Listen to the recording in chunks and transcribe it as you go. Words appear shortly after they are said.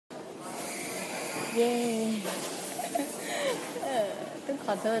เย้ต้องข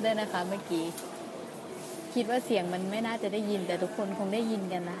อโทษด้วยนะคะเมื่อกี้คิดว่าเสียงมันไม่น่าจะได้ยินแต่ทุกคนคงได้ยิน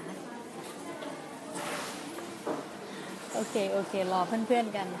กันนะคะโอเครอเพื่อน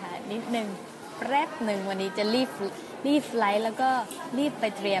ๆกันค่ะนิดนึงแป๊บหนึ่งวันนี้จะรีบไลฟ์แล้วก็รีบไป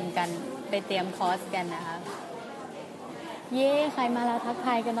เตรียมคอร์สกันนะคะเย้ใครมาแล้วทักท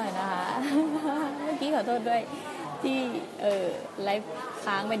ายกันหน่อยนะคะเมื่อกี้ขอโทษด้วยที่ไลฟ์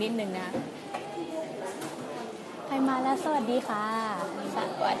ค้างไปนิดนึงนะใครมาแล้วสวัสดีค่ะส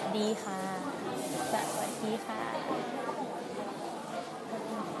วัสดีค่ะสวัสดีค่ะ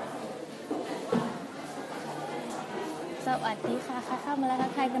สวัสดีค่ะเข้ามาแล้วทั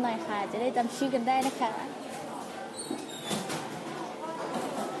กทายกันหน่อยค่ะจะได้จำชื่อกันได้นะคะ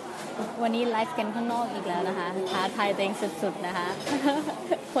วันนี้ไลฟ์กันข้างนอกอีกแล้วนะคะท้าทายตัวเองสุดๆนะคะ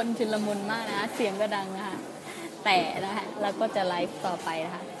คนชุลมุนมากนะคะเสียงก็ดังนะคะแต่นะคะแล้วก็จะไลฟ์ต่อไปน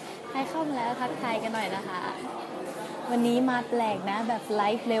ะคะใครเข้ามาแล้วทักทายกันหน่อยนะคะวันนี้มาแปลกนะแบบไล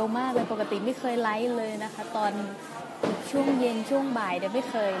ฟ์เร็วมากเลยปกติไม่เคยไลฟ์เลยนะคะตอนช่วงเย็นช่วงบ่ายเดี๋ยวไม่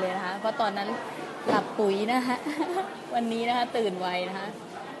เคยเลยนะคะเพราะตอนนั้นหลับปุ๋ยนะคะวันนี้นะคะตื่นไวนะคะ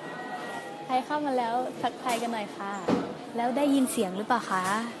ใครเข้ามาแล้วทักทายกันหน่อยค่ะแล้วได้ยินเสียงหรือเปล่าคะ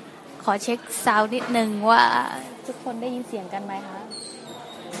ขอเช็คซาวด์นิดนึงว่าทุกคนได้ยินเสียงกันไหมคะ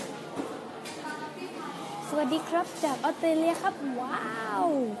สวัสดีครับจากออสเตรเลียครับว้า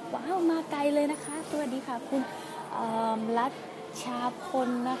วมาไกลเลยนะคะสวัสดีค่ะคุณรัชชาพล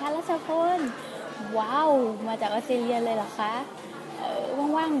นะคะรัชชาพลว้าวมาจากออสเตรเลียเลยเหรอคะ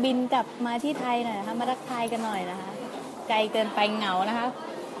ว่างๆบินกลับมาที่ไทยหน่อยนะคะมาทักทายกันหน่อยนะคะไกลเกินไปเหงานะคะ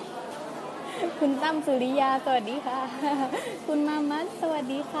คุณตั้มสุริยาสวัสดีค่ะคุณมามัดสวัส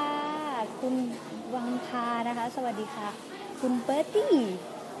ดีค่ะคุณวังคานะคะสวัสดีค่ะคุณเบิร์ตี้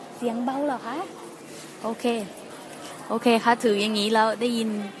เสียงเบาเหรอคะโอเคค่ะถืออย่างนี้แล้วได้ยิน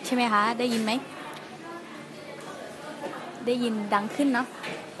ใช่ไหมคะได้ยินไหมได้ยินดังขึ้นเนาะ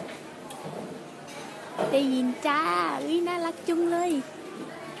ได้ยินจ้าน่ารักจุงเลย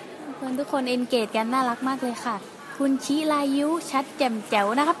ทุกคนเอนเกจกันน่ารักมากเลยค่ะคุณชิรายุชัดแจ่มแจ๋ว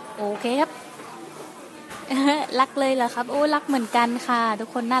นะครับโอเคครับรักเลยเหรอครับโอ้รักเหมือนกันค่ะทุก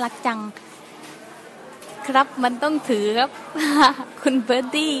คนน่ารักจังครับมันต้องถือครับ คุณเบิร์ด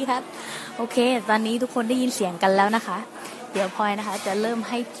ดี้ครับโอเคตอนนี้ทุกคนได้ยินเสียงกันแล้วนะคะเดี๋ยวพลอยนะคะจะเริ่ม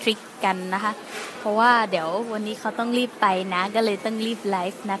ให้ทริคกันนะคะเพราะว่าเดี๋ยววันนี้เขาต้องรีบไปนะก็เลยต้องรีบไล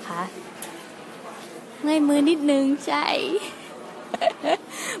ฟ์นะคะเมื่อยมือนิดนึงใช่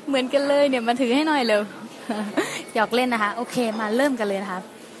เหมือนกันเลยเนี่ยมาถือให้หน่อยเร็ว หยอกเล่นนะคะโอเคมาเริ่มกันเลยนะคะ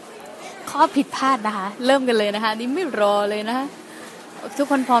ข้อผิดพลาดนะคะเริ่มกันเลยนะคะนี่ไม่รอเลยนะคะทุก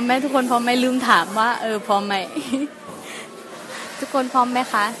คนพร้อมไหมลืมถามว่าพร้อมไหม ทุกคนพร้อมไหม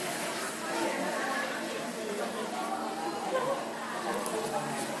คะ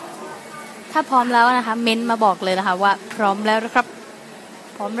ถ้าพร้อมแล้วนะคะเม้นมาบอกเลยนะคะว่าพร้อมแล้วครับ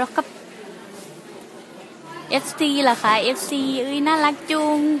พร้อมแล้วครับ FC เหรอคะ FC น่ารักจุ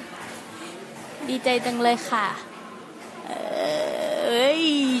งดีใจจังเลยค่ะ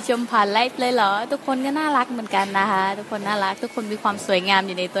ชมผ่านไลฟ์เลยเหรอทุกคนก็น่ารักเหมือนกันนะคะทุกคนน่ารักทุกคนมีความสวยงามอ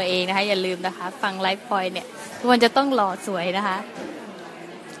ยู่ในตัวเองนะคะอย่าลืมนะคะฟังไลฟ์พอยเนี่ยทุกคนจะต้องหล่อสวยนะคะ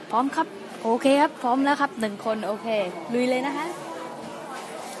พร้อมครับโอเคครับพร้อมแล้วครับ1คนโอเคลุยเลยนะคะ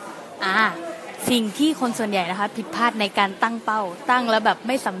สิ่งที่คนส่วนใหญ่นะคะผิดพลาดในการตั้งเป้าตั้งแล้วแบบไ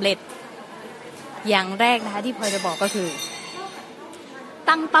ม่สำเร็จอย่างแรกนะคะที่พลอยจะบอกก็คือ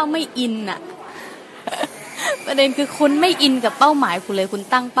ตั้งเป้าไม่อินอะ ประเด็นคือคุณไม่อินกับเป้าหมายคุณเลยคุณ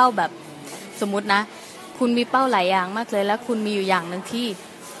ตั้งเป้าแบบสมมุตินะคุณมีเป้าหลายอย่างมากเลยแล้วคุณมีอยู่อย่างนึงที่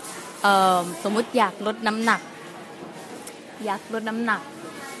สมมุติอยากลดน้ำหนัก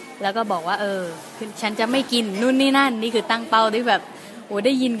แล้วก็บอกว่าฉันจะไม่กินนู่นนี่นั่นนี่คือตั้งเป้าที่แบบโอ้ไ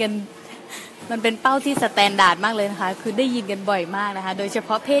ด้ยินกันมันเป็นเป้าที่สแตนดาร์ดมากเลยนะคะคือได้ยินกันบ่อยมากนะคะโดยเฉพ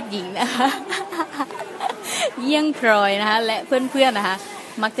าะเพศหญิงนะคะ เยี่ยงพลอยนะคะและเพื่อนๆนะคะ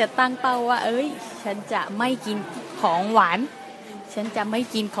มักจะตั้งเป้าว่าฉันจะไม่กินของหวานฉันจะไม่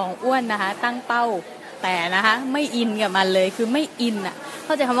กินของอ้วนนะคะตั้งเป้าแต่นะคะไม่อินกับมันเลยคือไม่อินอ่ะเ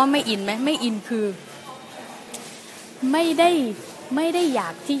ข้าใจคำว่าไม่อินไหมไม่อินคือไม่ได้อยา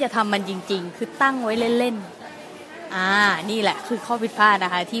กที่จะทำมันจริงๆคือตั้งไว้เล่นๆนี่แหละคือข้อผิดพลาดน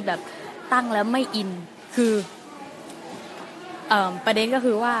ะคะที่แบบตั้งแล้วไม่อินคือประเด็นก็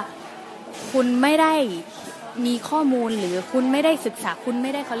คือว่าคุณไม่ได้มีข้อมูลหรือคุณไม่ได้ศึกษาคุณไ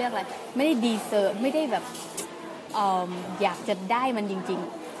ม่ได้เขาเรียกอะไรไม่ได้ดีเซอร์ไม่ได้แบบอยากจะได้มันจริง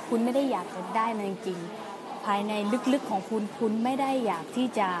ๆคุณไม่ได้อยากจะได้มันจริงๆภายในลึกๆของคุณไม่ได้อยากที่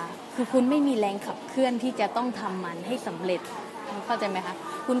จะคือคุณไม่มีแรงขับเคลื่อนที่จะต้องทำมันให้สำเร็จเข้าใจไหมคะ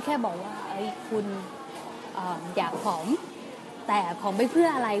คุณแค่บอกว่าคุณอยากผอมแต่ผอมไปเพื่อ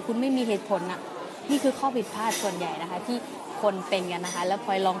อะไรคุณไม่มีเหตุผลอะ นี่คือข้อผิดพลาดส่วนใหญ่นะคะที่คนเป็นกันนะคะแล้วพล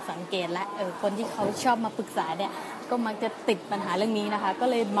อยลองสังเกตและคนที่เขาชอบมาปรึกษาเนี่ยก็มักจะติดปัญหาเรื่องนี้นะคะก็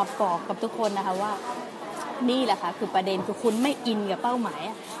เลยมาบอกกับทุกคนนะคะว่านี่แหละค่ะคือประเด็นคือคุณไม่อินกับเป้าหมาย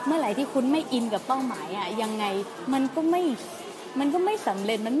เมื่อไหร่ที่คุณไม่อินกับเป้าหมายยังไงมันก็ไม่สำเ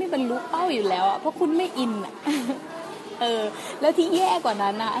ร็จมันไม่บรรลุเป้าอยู่แล้วเพราะคุณไม่อินแล้วที่แย่กว่า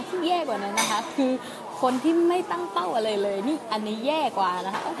นั้นนะคะคือคนที่ไม่ตั้งเป้าอะไรเลยนี่อันนี้แย่กว่าน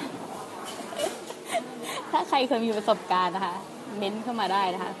ะคะถ้าใครเคยมีประสบการณ์นะคะเม้นเข้ามาได้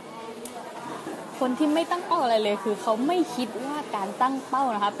นะคะคนที่ไม่ตั้งเป้าอะไรเลยคือเขาไม่คิดว่าการตั้งเป้า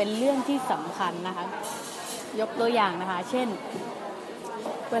นะคะเป็นเรื่องที่สำคัญนะคะยกตัวอย่างนะคะเช่น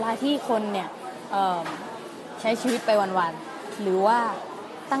เวลาที่คนเนี่ยใช้ชีวิตไปวันๆหรือว่า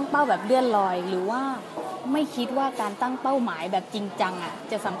ตั้งเป้าแบบเลื่อนลอยหรือว่าไม่คิดว่าการตั้งเป้าหมายแบบจริงจัง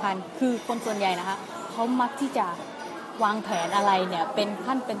จะสำคัญคือคนส่วนใหญ่นะคะเขามักที่จะวางแผนอะไรเนี่ยเป็น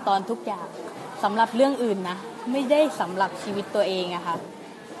ขั้นเป็นตอนทุกอย่างสำหรับเรื่องอื่นนะไม่ได้สำหรับชีวิตตัวเองอะค่ะ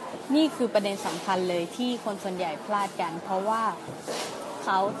นี่คือประเด็นสำคัญเลยที่คนส่วนใหญ่พลาดกันเพราะว่าเข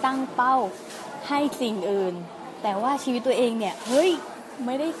าตั้งเป้าให้สิ่งอื่นแต่ว่าชีวิตตัวเองเนี่ยเฮ้ยไ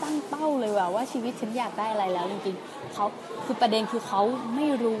ม่ได้ตั้งเป้าเลยว่าชีวิตฉันอยากได้อะไรแล้วจริงๆเขาคือประเด็นคือเขาไม่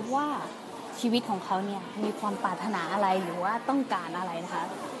รู้ว่าชีวิตของเขาเนี่ยมีความปรารถนาอะไรหรือว่าต้องการอะไรนะคะ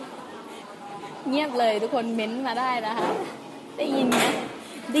เงียบเลยทุกคนเม้นมาได้นะคะได้ยินไหม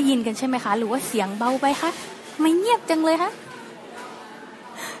ได้ยินกันใช่ไหมคะหรือว่าเสียงเบาไปคะไม่เงียบจังเลยคะ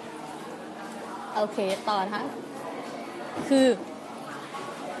โอเคต่อนะคะคือ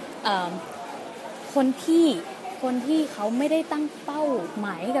คนที่เขาไม่ได้ตั้งเป้าหม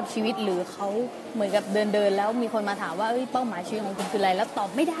ายกับชีวิตหรือเขาเหมือนกับเดินแล้วมีคนมาถามว่าเป้าหมายชีวิตของคุณคืออะไรแล้วตอบ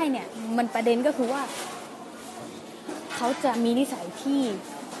ไม่ได้เนี่ยมันประเด็นก็คือว่าเขาจะมีนิสัยที่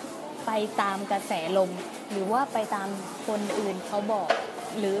ไปตามกระแสลมหรือว่าไปตามคนอื่นเขาบอก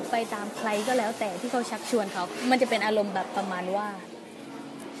หรือไปตามใครก็แล้วแต่ที่เขาชักชวนเขามันจะเป็นอารมณ์แบบประมาณว่า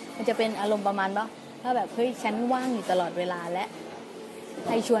ถ้าแบบเฮ้ยฉันว่างอยู่ตลอดเวลาและใค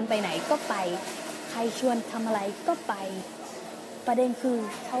รชวนไปไหนก็ไปใครชวนทำอะไรก็ไปประเด็นคือ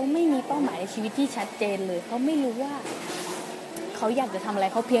เขาไม่มีเป้าหมายในชีวิตที่ชัดเจนเลยเขาไม่รู้ว่าเขาอยากจะทำอะไร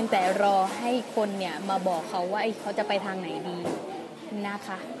เขาเพียงแต่รอให้คนเนี่ยมาบอกเขาว่าเขาจะไปทางไหนดีนะค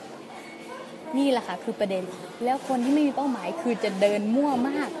ะนี่แหละค่ะคือประเด็นแล้วคนที่ไม่มีเป้าหมายคือจะเดินมั่ว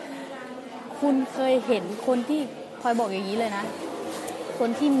มากคุณเคยเห็นคนที่พลอยบอกอย่างนี้เลยนะคน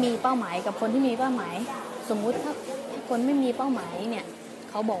ที่มีเป้าหมายกับคนที่มีเป้าหมายสมมุติถ้าคนไม่มีเป้าหมายเนี่ย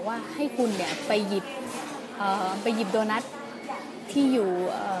เขาบอกว่าให้คุณเนี่ยไปหยิบโดนัทที่อ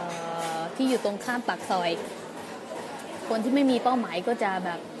ยู่ตรงข้ามปากซอยคนที่ไม่มีเป้าหมายก็จะแบ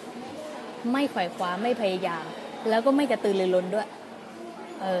บไม่ไขว่คว้าไม่พยายามแล้วก็ไม่กระตือรือร้นด้วย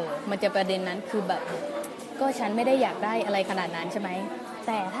มันจะประเด็นนั้นคือแบบก็ฉันไม่ได้อยากได้อะไรขนาดนั้นใช่ไหมแ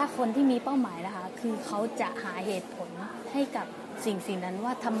ต่ถ้าคนที่มีเป้าหมายนะคะคือเขาจะหาเหตุผลให้กับสิ่งนั้น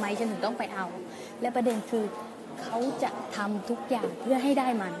ว่าทำไมฉันถึงต้องไปเอาและประเด็นคือเขาจะทำทุกอย่างเพื่อให้ได้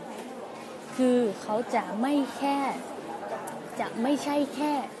มันคือเขาจะไม่ใช่แ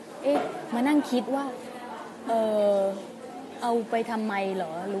ค่มานั่งคิดว่าเอาไปทำไมเหร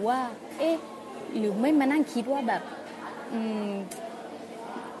อหรือว่าหรือไม่มานั่งคิดว่าแบบ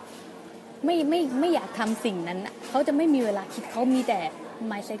ไม่อยากทำสิ่งนั้นเขาจะไม่มีเวลาคิดเขามีแต่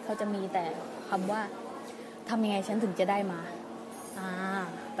mindset เขาจะมีแต่คำว่าทำยังไงฉันถึงจะได้มา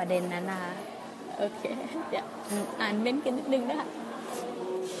ประเด็นนั้นนะคะโอเคเดี๋ยวอ่านเม้นต์กันนิดนึงนะคะ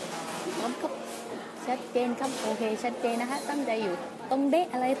ครับชัดเจนครับโอเคชัดเจนนะคะตั้งใจอยู่ตรงเดะ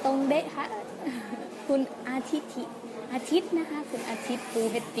อะไรตรงเดะคะคุณอาทิตย์นะคะคุณอาทิตย์ฟู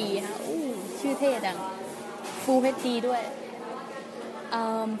เฮดดีค่ะชื่อเท่ดังฟูเฮดดีด้วย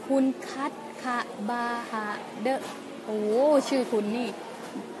คุณคัตคาบาฮาเดอชื่อคุณนี่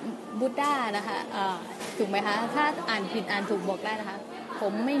บุดด้านะคะถูกไหมคะถ้าอ่านผิดอ่านถูกบอกได้นะคะผ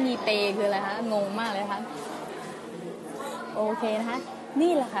มไม่มีเปคืออะไรคะงงมากเลยคะโอเคนะคะ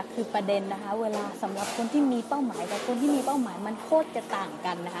นี่แหละค่ะคือประเด็นนะคะเวลาสำหรับคนที่มีเป้าหมายกับคนที่มีเป้าหมายมันโคตรจะต่าง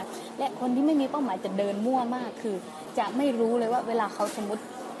กันนะคะและคนที่ไม่มีเป้าหมายจะเดินมั่วมากคือจะไม่รู้เลยว่าเวลาเขาสมมติ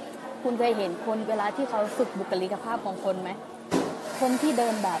คุณเคยเห็นคนเวลาที่เขาฝึกบุคลิกภาพของคนไหมคนที่เดิ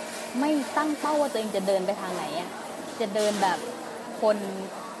นแบบไม่ตั้งเป้าว่าตัวเองจะเดินไปทางไหนจะเดินแบบค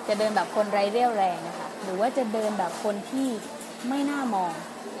นไร้เรี่ยวแรงนะคะหรือว่าจะเดินแบบคนที่ไม่น่ามอง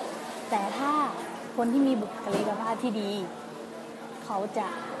แต่ถ้าคนที่มีบุคลิกภาพที่ดีเขาจะ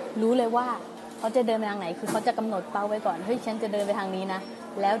รู้เลยว่าเขาจะเดินไปทางไหนคือเขาจะกำหนดเป้าไว้ก่อนเฮ้ยฉันจะเดินไปทางนี้นะ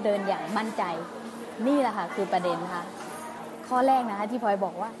แล้วเดินอย่างมั่นใจนี่แหละค่ะคือประเด็นนะคะข้อแรกนะคะที่พลอยบ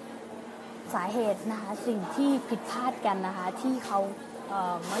อกว่าสาเหตุนะคะสิ่งที่ผิดพลาดกันนะคะที่เขา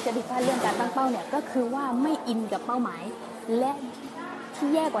มักจะผิดพลาดเรื่องการตั้งเป้าเนี่ยก็คือว่าไม่อินกับเป้าหมายและ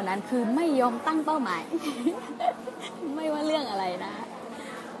ที่แย่กว่านั้นคือไม่ยอมตั้งเป้าหมาย ไม่ว่าเรื่องอะไรนะ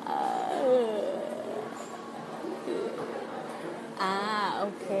โอ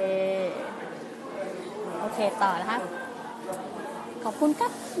เคต่อนะคะขอบคุณครั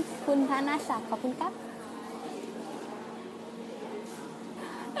บคุณธนศักดิ์ขอบคุณครับ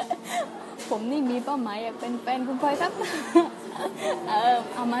ผมนี่มีเป้าหมายอยากเป็นแฟนคุณพลอยครับ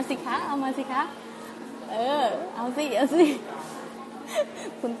เอามาสิคะเอาสิ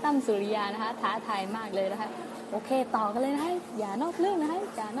คุณตั้มสุริยานะคะท้าทายมากเลยนะคะโอเคต่อกันเลยนะคะอย่านอกเรื่องนะคะ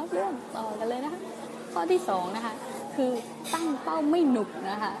อย่านอกเรื่องต่อกันเลยนะคะข้อที่2นะคะคือตั้งเป้าไม่หนุก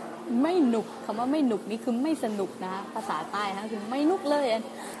นะคะไม่หนุกคำว่าไม่หนุกนี่คือไม่สนุกนะคะภาษาใต้นะคะคือไม่นุกเลย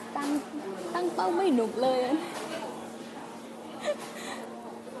ตั้งเป้าไม่หนุกเลย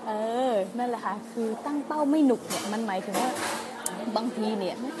นั่นแหละค่ะคือตั้งเป้าไม่หนุกเนี่ยมันหมายถึงว่าบางทีเ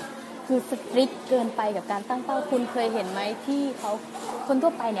นี่ยคือสตริกเกินไปกับการตั้งเป้าคุณเคยเห็นไหมที่เขาคนทั่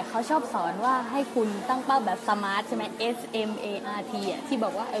วไปเนี่ยเขาชอบสอนว่าให้คุณตั้งเป้าแบบสมาร์ทใช่ไหม SMART ที่บ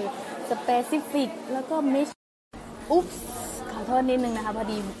อกว่าspecific แล้วก็ mission อุ๊บขอโทษนิดนึงนะคะพอ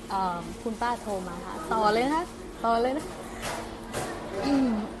ดีคุณป้าโทรมาค่ะต่อเลยนะ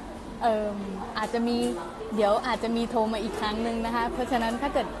อาจจะมีโทรมาอีกครั้งนึงนะคะเพราะฉะนั้นถ้า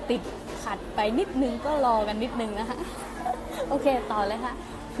เกิดติดขัดไปนิดนึงก็รอกันนิดนึงนะคะโอเคต่อเลยค่ะ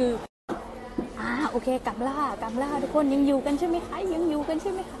คือโอเคกลับล่าทุกคนยังอยู่กันใช่ไหมคะ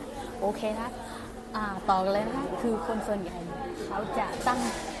โอเคนะต่อกันเลยนะคะคือคนส่วนใหญ่เขา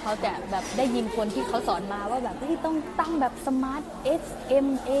จะแบบได้ยินคนที่เขาสอนมาว่าแบบที่ต้องตั้งแบบ smart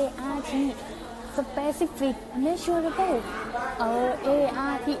SMART specific measurable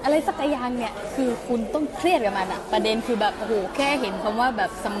ART อะไรสักอย่างเนี่ยคือคุณต้องเครียดกับมันอะประเด็นคือแบบโอ้โหแค่เห็นคำว่าแบบ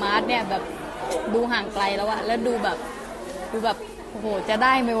smart เนี่ยแบบดูห่างไกลแล้วอะแล้วดูแบบโอ้โหจะไ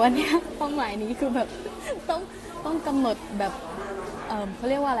ด้ไหมวะเนี่ยเป้าหมายนี้คือแบบต้องกำหนดแบบเขา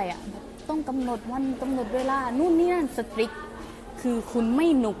เรียกว่าอะไรอะต้องกำหนดวันกำหนดเวลานู่นนี่นั่นสตริกคือคุณไม่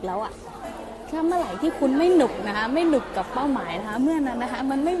หนุกแล้วอะถ้าเมื่อไหร่ที่คุณไม่หนุกนะคะไม่หนุกกับเป้าหมายนะคะเมื่อนั้นนะคะ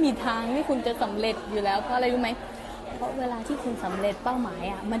มันไม่มีทางที่คุณจะสำเร็จอยู่แล้วเพราะอะไรรู้ไหมเพราะเวลาที่คุณสำเร็จเป้าหมาย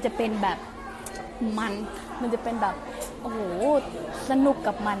มันจะเป็นแบบมันจะเป็นแบบโอ้โหสนุก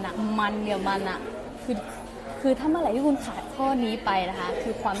กับมันคือถ้าเมื่อไหร่ที่คุณขาดข้อนี้ไปนะคะคื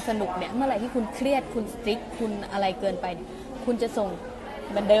อความสนุกเนี่ยเมื่อไหร่ที่คุณเครียดคุณสตริกคุณอะไรเกินไปเนี่ยคุณจะส่ง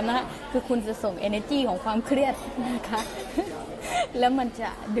เหมือนเดิมนะคะคือคุณจะส่ง energy ของความเครียดนะคะแล้วมันจะ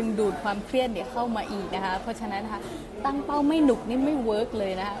ดึงดูดความเครียดเนี่ยเข้ามาอีกนะคะเพราะฉะนั้นนะคะตั้งเป้าไม่หนุกนี่ไม่เวิร์กเล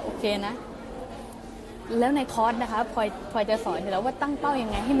ยนะคะโอเคนะแล้วในคอร์สนะคะพลอยจะสอนอยู่แล้วว่าตั้งเป้ายัง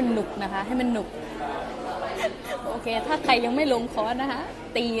ไงให้มันหนุกนะคะให้มันหนุกโอเคถ้าใครยังไม่ลงคอร์สนะคะ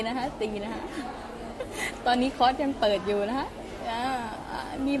ตีนะคะตอนนี้คอร์สยังเปิดอยู่นะคะ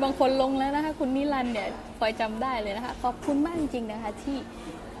มีบางคนลงแล้วนะคะคุณนิรันดร์เนี่ยพลอยจำได้เลยนะคะขอบคุณมากจริงๆนะคะ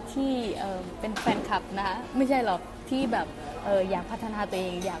ที่เป็นแฟนคลับนะคะไม่ใช่หรอกที่แบบอยากพัฒนาตัวเอ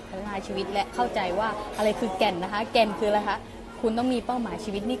งอยากพัฒนาชีวิตและเข้าใจว่าอะไรคือแก่นนะคะแก่นคืออะไรคะคุณต้องมีเป้าหมาย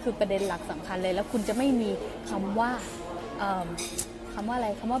ชีวิตนี่คือประเด็นหลักสำคัญเลยแล้วคุณจะไม่มีคำว่าอะไร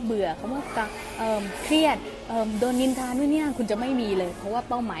คำว่าเบื่อคำว่าเครียดโดนนินทาด้วยเนี่ยคุณจะไม่มีเลยเพราะว่า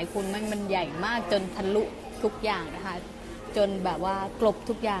เป้าหมายคุณมันใหญ่มากจนทะลุทุกอย่างนะคะจนแบบว่ากลบ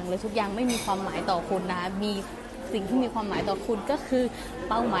ทุกอย่างเลยทุกอย่างไม่มีความหมายต่อคุณนะมีสิ่งที่มีความหมายต่อคุณก็คือ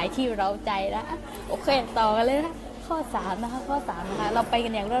เป้าหมายที่เราใจนะโอเคต่อกันเลยนะข้อ3นะคะเราไปกั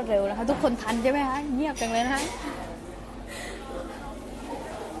นอย่างรวดเร็วนะคะทุกคนทันใช่ไหมคะเงียบจังเลยนะคะ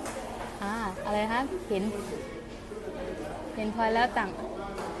อะไรคะเห็นพลอยแล้วต่าง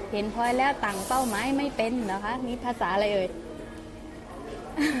เป้าหมายไม่เป็นเหรอคะนี่ภาษาอะไรเอ่ย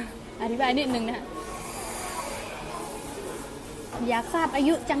อธิบายนิดนึงนะคะอยากทราบอา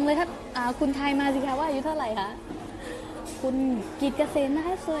ยุจังเลยครับคุณทายมาสิคะว่าอายุเท่าไหร่คะคุณกิตเกษมนะค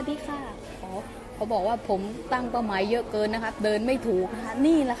ะสวัสดีค่ะเขาบอกว่าผมตั้งเป้าหมายเยอะเกินนะครับเดินไม่ถูกนะคะ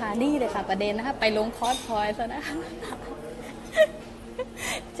นี่แหละค่ะนี่เลยค่ะประเด็นนะคะไปลงคอร์สพลอยซะนะ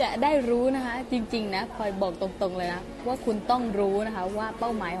จะได้รู้นะคะจริงๆนะพลอยบอกตรงๆเลยนะว่าคุณต้องรู้นะคะว่าเป้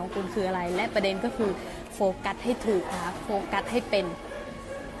าหมายของคุณคืออะไรและประเด็นก็คือโฟกัสให้ถูกนะคะโฟกัสให้เป็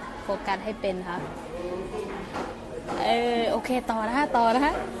นค่ะโอเคต่อนะค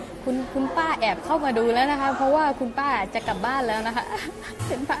ะคุณป้าแอบเข้ามาดูแล้วนะคะเพราะว่าคุณป้าจะกลับบ้านแล้วนะคะเ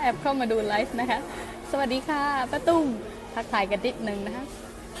ห็นป้าแอบเข้ามาดูไลฟ์นะคะสวัสดีค่ะป้าตุ้มทักทายกันนิดนึงนะคะ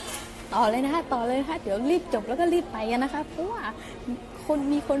ต่อเลยนะคะเดี๋ยวรีบจบแล้วก็รีบไปกันนะคะเพราะว่า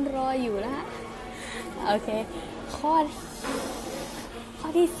มีคนรออยู่นะคะโอเคข้อ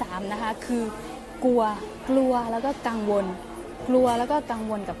ที่3นะคะคือกลัวแล้วก็กังว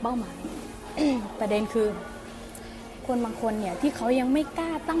ลกับเป้าหมาย ประเด็นคือคนบางคนเนี่ยที่เขายังไม่กล้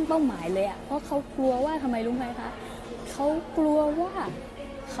าตั้งเป้าหมายเลยอ่ะเพราะเขากลัวว่าทำไมรู้ไหมคะเขากลัวว่า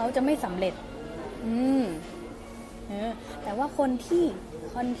เขาจะไม่สำเร็จแต่ว่าคน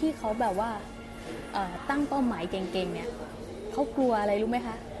ที่เขาแบบว่าตั้งเป้าหมายเก่งๆเนี่ยเขากลัวอะไรรู้ไหมค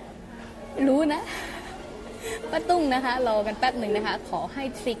ะรู้นะป้าตุ้งนะคะรอกันแป๊บหนึ่งนะคะขอให้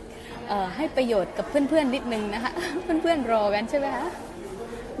ทริคให้ประโยชน์กับเพื่อนๆนิดนึงนะคะเพื่อนๆรอกันใช่ไหมคะ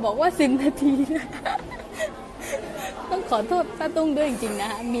บอกว่า10 นาทีนะต้องขอโทษป้าตุ้งด้วยจริงๆนะ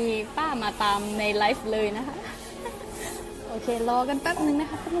คะมีป้ามาตามในไลฟ์เลยนะคะโอเครอกันแป๊บหนึ่งนะ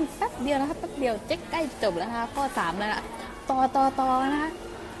คะแป๊บเดียวนะคะแป๊บเดียวใกล้จบแล้วนะคะข้อ3แล้วนะต่อนะคะ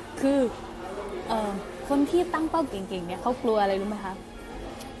คือคนที่ตั้งเป้าเก่งๆเนี่ยเขากลัวอะไรรู้ไหมคะ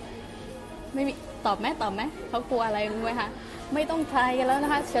ไม่มีตอบไหมเขากลัวอะไรรู้ไหมคะไม่ต้องทายกันแล้วน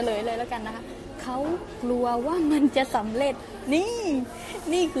ะคะเฉลยเลยแล้วกันนะคะเขากลัวว่ามันจะสำเร็จ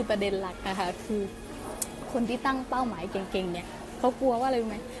นี่คือประเด็นหลักนะคะคือคนที่ตั้งเป้าหมายเก่งๆเนี่ยเขากลัวว่าอะไรรู้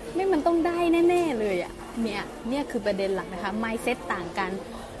ไหมไม่มันต้องได้แน่ๆเลยอ่ะเนี่ยคือประเด็นหลักนะคะ mindset ต่างกัน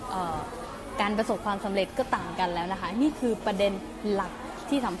การประสบความสำเร็จก็ต่างกันแล้วนะคะนี่คือประเด็นหลัก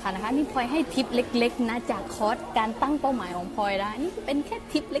ที่สำคัญนะคะนี่พลอยให้ทิปเล็กๆนะจากคอร์สการตั้งเป้าหมายของพลอยนะนี่เป็นแค่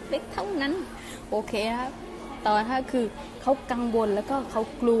ทิปเล็กๆเท่านั้นโอเคครับตอนถ้าคือเขากังวลแล้วก็เขา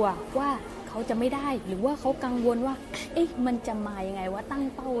กลัวว่าเขาจะไม่ได้หรือว่าเขากังวลว่ามันจะมายังไงว่าตั้ง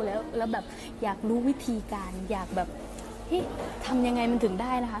เป้าแล้วแบบอยากรู้วิธีการอยากแบบทำยังไงมันถึงไ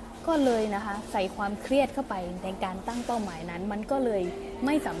ด้นะคะก็เลยนะคะใส่ความเครียดเข้าไปในการตั้งเป้าหมายนั้นมันก็เลยไ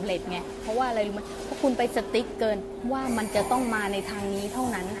ม่สำเร็จไงเพราะว่าอะไรรู้ไหมเพราะคุณไปสติ๊กเกินว่ามันจะต้องมาในทางนี้เท่า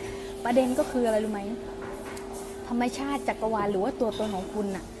นั้นประเด็นก็คืออะไรรู้ไหมธรรมชาติจักรวาลหรือว่าตัวตนของคุณ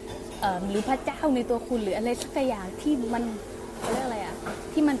น่ะหรือพระเจ้าในตัวคุณหรืออะไรสักอย่างที่มันเรียกอะไรอ่ะ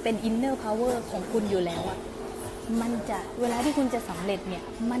ที่มันเป็น inner power ของคุณอยู่แล้วอ่ะมันจะเวลาที่คุณจะสำเร็จเนี่ย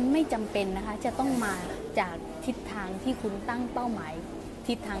มันไม่จำเป็นนะคะจะต้องมาจากทิศทางที่คุณตั้งเป้าหมาย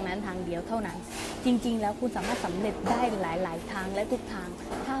ทิศทางนั้นทางเดียวเท่านั้นจริงๆแล้วคุณสามารถสำเร็จได้หลายๆทางและทุกทาง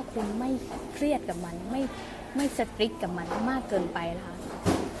ถ้าคุณไม่เครียดกับมันไม่สตริกกับมันมากเกินไปนะคะ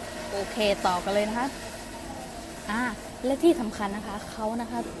โอเคต่อกันเลยนะคะและที่สำคัญนะคะเขานะ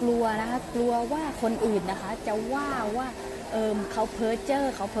คะกลัวว่าคนอื่นนะคะจะว่าเขาเพ้อเจ้อ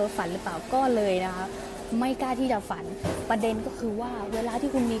เขาเพ้อฝันหรือเปล่าก็เลยนะคะไม่กล้าที่จะฝันประเด็นก็คือว่าเวลา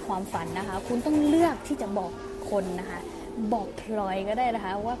ที่คุณมีความฝันนะคะคุณต้องเลือกที่จะบอกคนนะคะบอกพลอยก็ได้นะค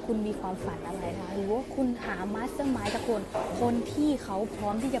ะว่าคุณมีความฝันอะไรนะคะหรือว่าคุณหามาสเตอร์มายด์จากคนที่เขาพร้อ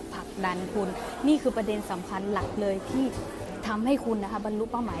มที่จะผลักดันคุณนี่คือประเด็นสำคัญหลักเลยที่ทำให้คุณนะคะบรรลุ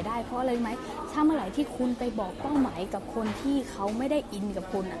เป้าหมายได้เพราะอะไรไหมถ้าเมื่อไหร่ที่คุณไปบอกเป้าหมายกับคนที่เขาไม่ได้อินกับ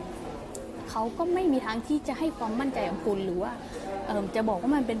คุณเขาก็ไม่มีทางที่จะให้ความมั่นใจกับคุณหรือว่าจะบอกว่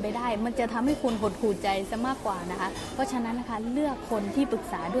ามันเป็นไปได้มันจะทำให้คุณหดหู่ใจซะมากกว่านะคะเพราะฉะนั้นนะคะเลือกคนที่ปรึก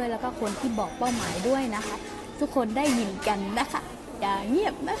ษาด้วยแล้วก็คนที่บอกเป้าหมายด้วยนะคะทุกคนได้ยินกันนะคะอย่าเงี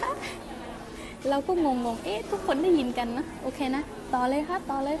ยบนะคะเราก็งงทุกคนได้ยินกันนะโอเคนะต่อเลยค่ะ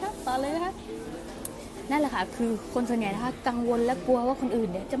นั่นแหละค่ะคือคนส่วนใหญ่นะคะกังวลและกลัวว่าคนอื่น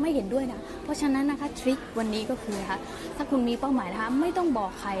เนี่ยจะไม่เห็นด้วยนะเพราะฉะนั้นนะคะทริควันนี้ก็คือนะคะถ้าคุณมีเป้าหมายนะคะไม่ต้องบอ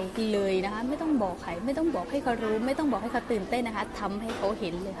กใครเลยนะคะไม่ต้องบอกใครไม่ต้องบอกให้เขารู้ไม่ต้องบอกให้เขาตื่นเต้นนะคะทำให้เขาเห็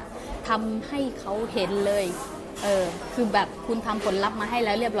นเลยค่ะทำให้เขาเห็นเลยคือแบบคุณทำผลลัพธ์มาให้แ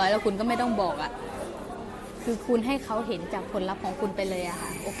ล้วเรียบร้อยแล้วคุณก็ไม่ต้องบอกคือคุณให้เขาเห็นจากผลลัพธ์ของคุณไปเลยค่ะ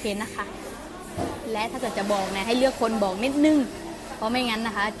โอเคนะคะและถ้าเกิดจะบอกนะให้เลือกคนบอกนิดนึงเพราะไม่งั้นน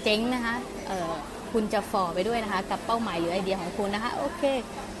ะคะเจ๊งนะคะคุณจะฝ่อไปด้วยนะคะกับเป้าหมายหรือไอเดียของคุณนะคะโอเค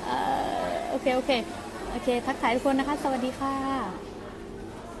ทักทายทุกคนนะคะสวัสดีค่ะ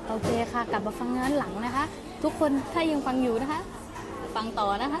โอเคค่ะกลับมาฟังย้อนหลังนะคะทุกคนถ้ายังฟังอยู่นะคะฟังต่อ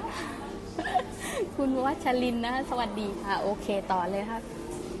นะคะ คุณวัชรินนะคะสวัสดีค่ะโอเคต่อเลยค่ะ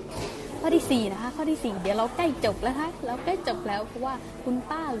ข้อที่4นะคะข้อที่4เดี๋ยวเราใกล้จบแล้วค่ะเราใกล้จบแล้วเพราะว่าคุณ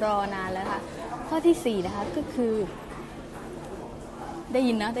ป้ารอนานแล้วค่ะข้อที่4นะคะก็คือได้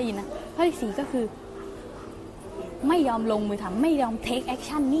ยินนะข้อที่4ก็คือไม่ยอมลงมือทำไม่ยอม take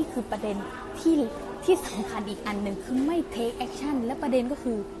action นี่คือประเด็นที่สำคัญอีกอันหนึ่งคือไม่ take action และประเด็นก็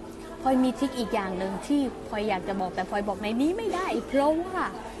คือพลอยมีทริคอีกอย่างหนึ่งที่พลอยอยากจะบอกแต่พลอยบอกในนี้ไม่ได้เพราะว่า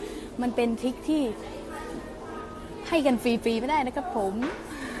มันเป็นทริคที่ให้กันฟรีๆไม่ได้นะครับผม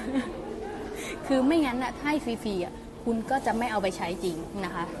คือไม่งั้นนะถ้าให้ฟรีๆคุณก็จะไม่เอาไปใช้จริงน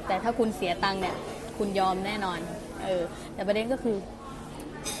ะคะแต่ถ้าคุณเสียตังค์เนี่ยคุณยอมแน่นอนแต่ประเด็นก็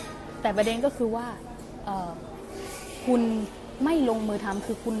คือว่าคุณไม่ลงมือทำ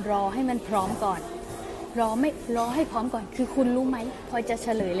คือคุณรอให้มันพร้อมก่อนรอให้พร้อมก่อนคือคุณรู้ไหมพลอยจะเฉ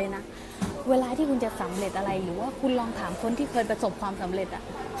ลยเลยนะเวลาที่คุณจะสำเร็จอะไรหรือว่าคุณลองถามคนที่เคยประสบความสำเร็จ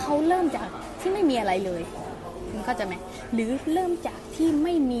เขาเริ่มจากที่ไม่มีอะไรเลยคุณเข้าใจไหมหรือเริ่มจากที่ไ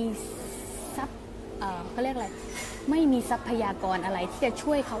ม่มีเขาเรียกอะไรไม่มีทรัพยากรอะไรที่จะ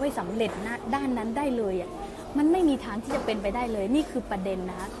ช่วยเขาให้สำเร็จด้านนั้นได้เลย มันไม่มีทางที่จะเป็นไปได้เลยนี่คือประเด็น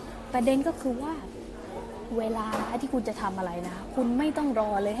นะคะประเด็นก็คือว่าเวลาที่คุณจะทำอะไรนะคุณไม่ต้องรอ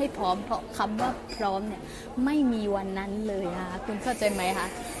เลยให้พร้อมเพราะคำว่าพร้อมเนี่ยไม่มีวันนั้นเลยนะคะคุณเข้าใจไหมคะ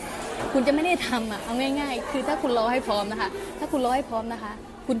คุณจะไม่ได้ทำเอาง่ายๆคือถ้าคุณรอให้พร้อมนะคะถ้าคุณรอให้พร้อมนะคะ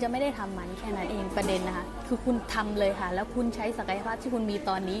คุณจะไม่ได้ทำมันแค่นั้นเองประเด็นนะคะคือคุณทำเลยค่ะแล้วคุณใช้ศักยภาพที่คุณมี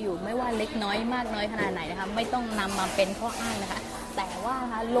ตอนนี้อยู่ไม่ว่าเล็กน้อยมากน้อยขนาดไหนนะคะไม่ต้องนำมาเป็นข้ออ้างนะคะแต่ว่าน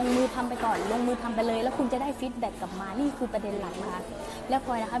ะคะลงมือทำไปก่อนลงมือทำไปเลยแล้วคุณจะได้ฟีดแบ็กกลับมานี่คือประเด็นหลักนะคะและพ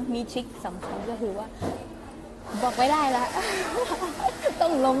ลอยนะคะมีทริคสำคัญก็คือว่าบอกไม่ได้ละต้อ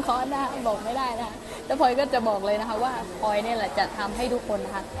งลงคอร์สนะบอกไม่ได้นะแต่พลอยก็จะบอกเลยนะคะว่าพลอยเนี่ยแหละจะทำให้ทุกคนน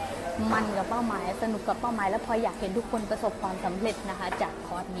ะคะมันกับเป้าหมายสนุกกับเป้าหมายและพลอยอยากเห็นทุกคนประสบความสำเร็จนะคะจากค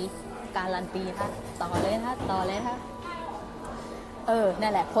อร์สนี้การันตีค่ะต่อเลยนะคะต่อเลยนะคะนั่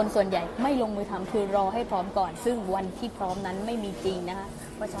นแหละคนส่วนใหญ่ไม่ลงมือทำคือรอให้พร้อมก่อนซึ่งวันที่พร้อมนั้นไม่มีจริงนะคะ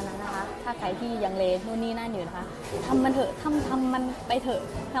เพราะฉะนั้นนะคะถ้าใครที่ยังเลนู่นนี่นั่นอยู่นะคะทำมันเถอะทำมันไปเถอะ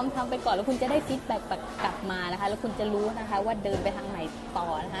ทำไปก่อนแล้วคุณจะได้ฟีดแบ็กกลับมานะคะแล้วคุณจะรู้นะคะว่าเดินไปทางไหนต่อ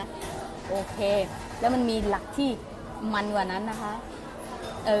นะคะโอเคแล้วมันมีหลักที่มันกว่านั้นนะคะ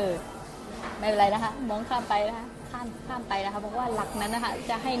ไม่เป็นไรนะคะมองข้ามไปนะคะข้ามไปนะคะเพราะว่าหลักนั้นนะคะ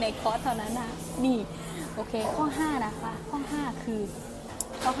จะให้ในคอร์สเท่านั้นนะนี่โอเคข้อ5นะคะข้อ5คือ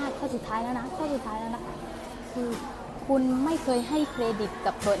ข้อ5ข้อสุดท้ายแล้วนะข้อสุดท้ายแล้วนะคะคือคุณไม่เคยให้เครดิต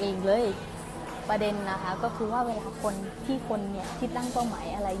กับตัวเองเลยประเด็นนะคะก็คือว่าเวลาคนเนี่ยที่ตั้งเป้าหมาย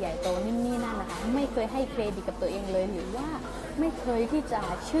อะไรใหญ่โตนี่นั่นนะคะไม่เคยให้เครดิตกับตัวเองเลยหรือว่าไม่เคยที่จะ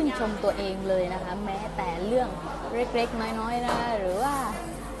ชื่นชมตัวเองเลยนะคะแม้แต่เรื่องเล็กๆน้อยๆนะหรือว่า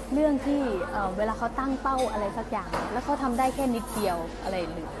เรื่องที่เวลาเขาตั้งเป้าอะไรสักอย่างแล้วเขาทำได้แค่นิดเดียวอะไร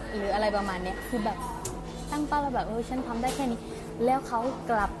หรืออะไรประมาณนี้คือแบบตั้งเป้าแล้วแบบฉันทำได้แค่นี้แล้วเขา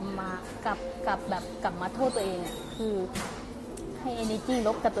กลับมาโทษตัวเองคือให้ energy ล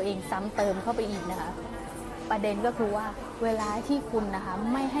บกับตัวเองซ้ำเติมเข้าไปอีกนะคะประเด็นก็คือว่าเวลาที่คุณนะคะ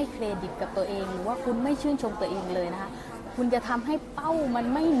ไม่ให้เครดิตกับตัวเองหรือว่าคุณไม่ชื่นชมตัวเองเลยนะคะคุณจะทำให้เป้ามัน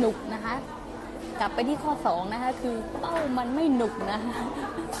ไม่หนุกนะคะกลับไปที่ข้อ2นะคะคือเป้ามันไม่หนุกนะคะ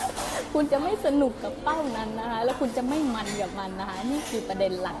คุณจะไม่สนุกกับเป้านั้นนะคะแล้วคุณจะไม่มันกับมันนะคะนี่คือประเด็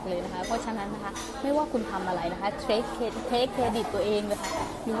นหลักเลยนะคะเพราะฉะนั้นนะคะไม่ว่าคุณทำอะไรนะคะเทคเครดิตตัวเองเลยค่ะ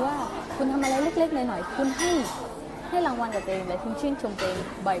หรือว่าคุณทำอะไรเล็กๆหน่อยๆคุณให้รางวัลกับตัวเองเลยคุณชื่นชมตัวเอง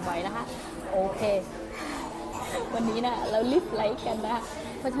บ่อยๆนะคะโอเควันนี้นะเราลิฟต์ไลค์กันนะคะ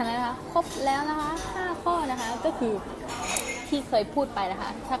เพราะฉะนั้นนะคะครบแล้วนะคะ5ข้อนะคะก็คือที่เคยพูดไปนะคะ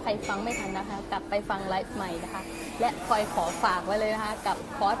ถ้าใครฟังไม่ทันนะคะกลับไปฟังไลฟ์ใหม่นะคะและพลอยขอฝากไว้เลยนะคะกับ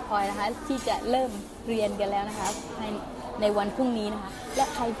คอร์สพลอยนะคะที่จะเริ่มเรียนกันแล้วนะคะในวันพรุ่งนี้นะคะและ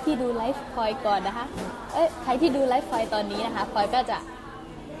ใครที่ดูไลฟ์พลอยก่อนนะคะใครที่ดูไลฟ์พลอยตอนนี้นะคะพลอยก็จะ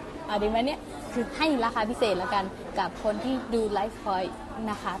ดีไหมเนี่ยคือให้ราคาพิเศษแล้วกันกับคนที่ดูไลฟ์พลอย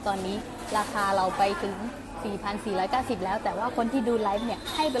นะคะตอนนี้ราคาเราไปถึง 4,490 แล้วแต่ว่าคนที่ดูไลฟ์เนี่ย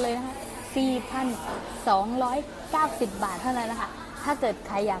ให้ไปเลยนะคะ4,290 บาทเท่านั้นนะคะถ้าเกิดใ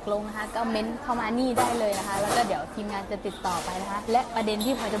ครอยากลงนะคะก็เม้นเข้ามานี่ได้เลยนะคะแล้วก็เดี๋ยวทีมงานจะติดต่อไปนะคะและประเด็น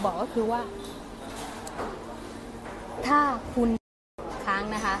ที่พลอยจะบอกก็คือว่าถ้าคุณค้าง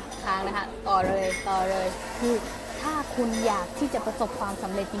นะคะต่อเลยคือถ้าคุณอยากที่จะประสบความส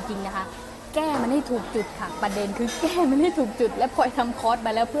ำเร็จจริงๆนะคะแก้มันให้ถูกจุดค่ะประเด็นคือแก้มันให้ถูกจุดและพลอยทำคอร์สม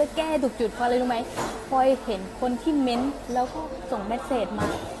าแล้วเพื่อแก้ถูกจุดเพราะอะไรรู้ไหมพลอยเห็นคนที่เม้นแล้วก็ส่งเมสเสจมา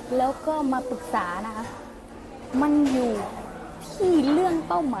แล้วก็มาปรึกษานะคะมันอยู่ที่เรื่อง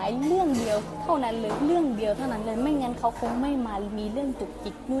เป้าหมายเรื่องเดียวเท่านั้นเลยเรื่องเดียวเท่านั้นเลยไม่งั้นเขาคงไม่มามีเรื่องจุก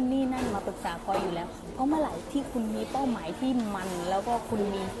จิกนู่นนี่นั่นมาปรึกษาพลอยอยู่แล้วเพราะเมื่อไหร่ที่คุณมีเป้าหมายที่มันแล้วก็คุณ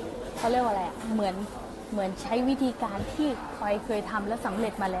มีเขาเรียกว่าอะไรเหมือนใช้วิธีการที่พลอยเคยทำแล้วสำเร็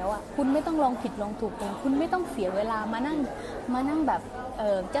จมาแล้วคุณไม่ต้องลองผิดลองถูกเองคุณไม่ต้องเสียเวลามานั่งแบบ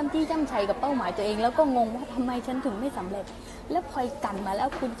จ้ำจี้จ้ำชัยกับเป้าหมายตัวเองแล้วก็งงว่าทำไมฉันถึงไม่สำเร็จแล้วพลอยกันมาแล้ว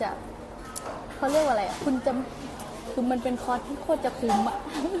คุณจะเขาเรียกว่าอะไรคุณจะคือมันเป็นคอร์สที่โคตรจะคุ้ม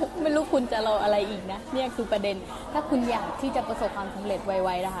ไม่รู้คุณจะรออะไรอีกนะเนี่ยคือประเด็นถ้าคุณอยากที่จะประสบความสำเร็จไว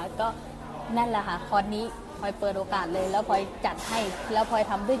ๆนะคะก็นั่นแหละค่ะคอร์สนี้พลอยเปิดโอกาสเลยแล้วพลอยจัดให้แล้วพลอย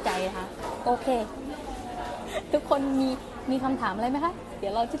ทำด้วยใจนะคะโอเคทุกคนมีคำถามอะไรไหมคะเดี๋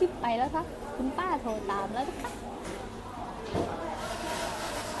ยวเราจะรีบไปแล้วค่ะคุณป้าโทรตามแล้วนะคะ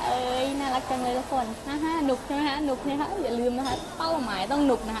น่ารักจังเลยทุกคนหนุกใช่ไหมคะหนุกนะคะอย่าลืมนะคะเป้าหมายต้อง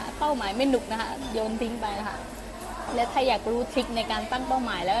หนุกนะคะเป้าหมายไม่หนุกนะคะโยนทิ้งไปนะคะและถ้าอยากรู้ทริคในการตั้งเป้าห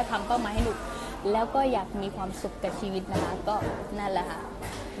มายแล้วก็ทำเป้าหมายให้หนุกแล้วก็อยากมีความสุขกับชีวิตนะคะก็นั่นแหละค่ะ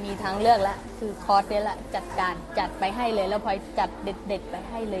มีทางเลือกแล้วคือคอร์สนี้แหละจัดไปให้เลยแล้วพอจัดเด็ดๆไป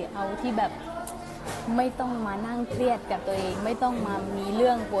ให้เลยเอาที่แบบไม่ต้องมานั่งเครียดกับตัวเองไม่ต้องมามีเ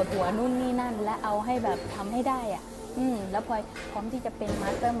รื่องปวดหัวนู่นนี่นั่นและเอาให้แบบทำให้ได้แล้วพลอยพร้อมที่จะเป็นมา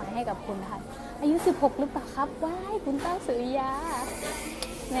สเตอร์มายด์ให้กับคุณค่ะ อายุ16หรือเปล่าครับว้ายคุณต้าสุริยา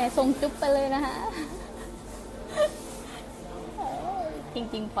แหมส่งจุ๊บไปเลยนะคะจ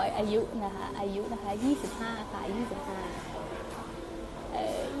ริงๆพลอยอายุนะคะ25ค่ะ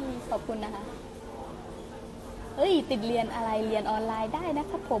25ขอบคุณนะคะติดเรียนอะไรเรียนออนไลน์ได้นะ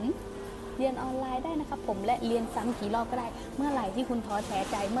ครับผมเรียนออนไลน์ได้นะครับผมและเรียนซ้ำกี่รอบก็ได้เมื่อไหร่ที่คุณท้อแท้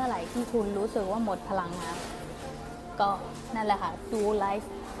ใจเมื่อไหร่ที่คุณรู้สึกว่าหมดพลังนะก็นั่นแหละค่ะดูไล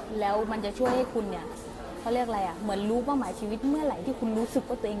ฟ์แล้วมันจะช่วยให้คุณเนี่ยเขาเรียกอะไรเหมือนรู้เป้าหมายชีวิตเมื่อไหร่ที่คุณรู้สึก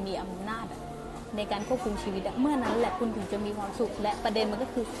ว่าตัวเองมีอำนาจในการควบคุมชีวิตเมื่อนั้นแหละคุณถึงจะมีความสุขและประเด็นมันก็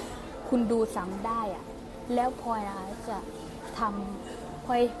คือคุณดูซ้ำได้แล้วพลอยนะคะจะทำพ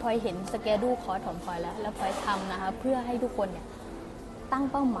ลอยเห็นสเกดูคอร์สของพลอยแล้วพลอยทำนะคะเพื่อให้ทุกคนเนี่ยตั้ง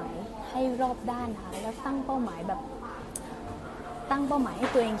เป้าหมายให้รอบด้านนะคะแล้วตั้งเป้าหมายให้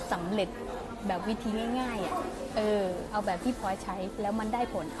ตัวเองสำเร็จแบบวิธีง่ายเอาแบบที่พลอยใช้แล้วมันได้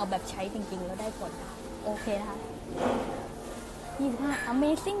ผลเอาแบบใช้จริงๆแล้วได้ผลโอเคนะคะ25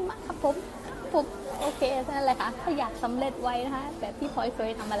 Amazing มากครับผมโอเคนั่นแหละค่ะถ้าอยากสำเร็จไวนะคะแบบที่พลอยเคย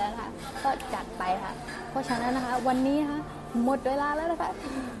ทำมาแล้วนะคะก็จัดไปค่ะเพราะฉะนั้นนะคะวันนี้นะคะหมดเวลาแล้วนะคะ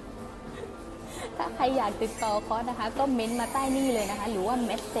ถ้าใครอยากติดต่อคอร์สนะคะก็เม้นต์มาใต้นี่เลยนะคะหรือว่าเม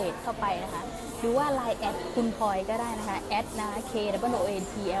สเสจเข้าไปนะคะหรือว่า LINE แอดคุณพลอยก็ได้นะคะแอดนะคะ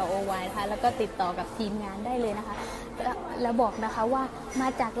KWONPLOY นะคะแล้วก็ติดต่อกับทีมงานได้เลยนะคะแล้วบอกนะคะว่ามา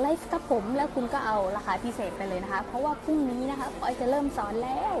จากไลฟ์กับผมแล้วคุณก็เอาราคาพิเศษไปเลยนะคะเพราะว่าพรุ่งนี้นะคะพลอยจะเริ่มสอนแ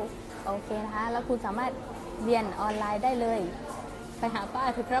ล้วโอเคนะคะแล้วคุณสามารถเรียนออนไลน์ได้เลยไปหาป้า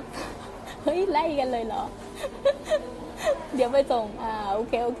เถอะครับเฮ้ยไล่กันเลยเหรอ เดี๋ยวไปส่งโอ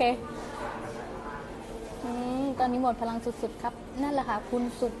เคตอนนี้หมดพลังสุดๆครับนั่นแหละค่ะคุณ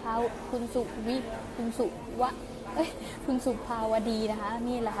สุภาวดีนะคะ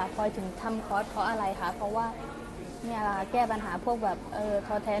นี่แหละค่ะพลอยถึงทำคอร์สเพราะอะไรคะเพราะว่าเนี่ยล่ะแก้ปัญหาพวกแบบ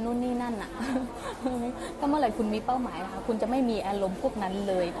ท้อแท้นู่นนี่นั่นน่ะ ถ้าเมื่อไหร่คุณมีเป้าหมายนะคะคุณจะไม่มีอารมณ์พวกนั้น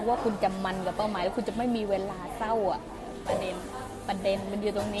เลยเพราะว่าคุณจะมันกับเป้าหมายแล้วคุณจะไม่มีเวลาเศร้าประเด็นมันอ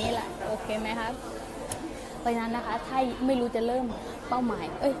ยู่ตรงนี้แหละโอเคไหมคะเพราะฉะนั้นนะคะถ้าไม่รู้จะเริ่มเป้าหมาย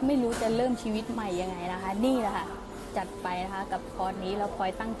ไม่รู้จะเริ่มชีวิตใหม่ยังไงนะคะนี่แหละค่ะจัดไปนะคะกับคอร์สนี้แล้วพลอย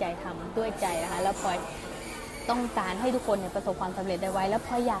ตั้งใจทำด้วยใจนะคะแล้วพลอยต้องการให้ทุกคนเนี่ยประสบความสำเร็จได้ไวแล้วพ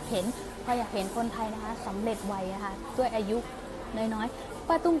ลอยอยากเห็นคนไทยนะคะสำเร็จไวนะคะด้วยอายุน้อยๆ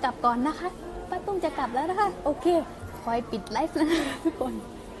ป้าตุ้งกลับก่อนนะคะป้าตุ้งจะกลับแล้วนะคะโอเคพลอยปิดไลฟ์แล้วนะทุกคน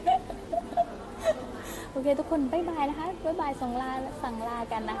โอเคทุกคนบ๊ายบายนะคะบ๊ายบายสั่งลา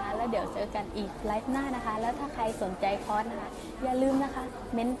กันนะคะแล้วเดี๋ยวเจอกันอีกไลฟ์หน้านะคะแล้วถ้าใครสนใจคอร์สนะคะอย่าลืมนะคะ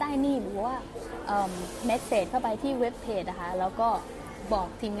เม้นใต้นี่หรือว่าเมสเสจเข้าไปที่เว็บเพจนะคะแล้วก็บอก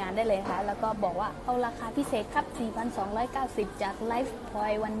ทีมงานได้เลยนะคะแล้วก็บอกว่าเอาราคาพิเศษครับ 4,290 จากไลฟ์พลอ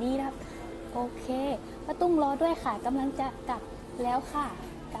ยวันนี้นะครับโอเคป้าตุ้งรอด้วยค่ะกำลังจะกลับแล้วค่ะ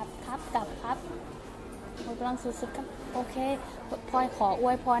กลับครับหมดพลังสุดๆครับโอเคพลอยขออ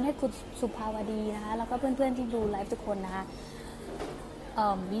วยพรให้คุณสุภาวดีนะคะแล้วก็เพื่อนๆที่ดูไลฟ์ทุกคนนะคะ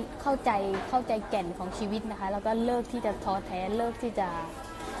เข้าใจแก่นของชีวิตนะคะแล้วก็เลิกที่จะท้อแท้เลิกที่จะ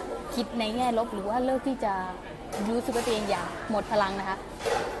คิดในแง่ลบหรือว่าเลิกที่จะรู้สึกว่าตัวเองอยากหมดพลังนะคะ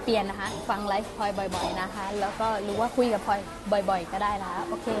เปลี่ยนนะคะฟังไลฟ์พลอยบ่อยๆนะคะแล้วก็หรือว่าคุยกับพลอยบ่อยๆก็ได้นะคะ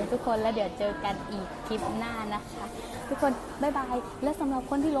โอเคทุกคนแล้วเดี๋ยวเจอกันอีกคลิปหน้านะคะทุกคนบ๊ายบายและสำหรับ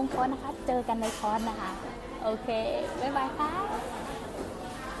คนที่ลงคอร์สนะคะเจอกันในคอร์สนะคะโอเคบ๊ายบายค่ะ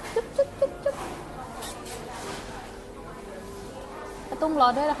จุ๊บต้องรอ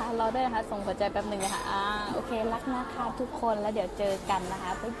ด้วยนะคะส่งหัวใจแป๊บหนึ่งนะคะโอเครักนะคะทุกคนแล้วเดี๋ยวเจอกันนะค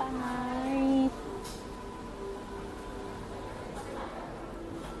ะบ๊ายบาย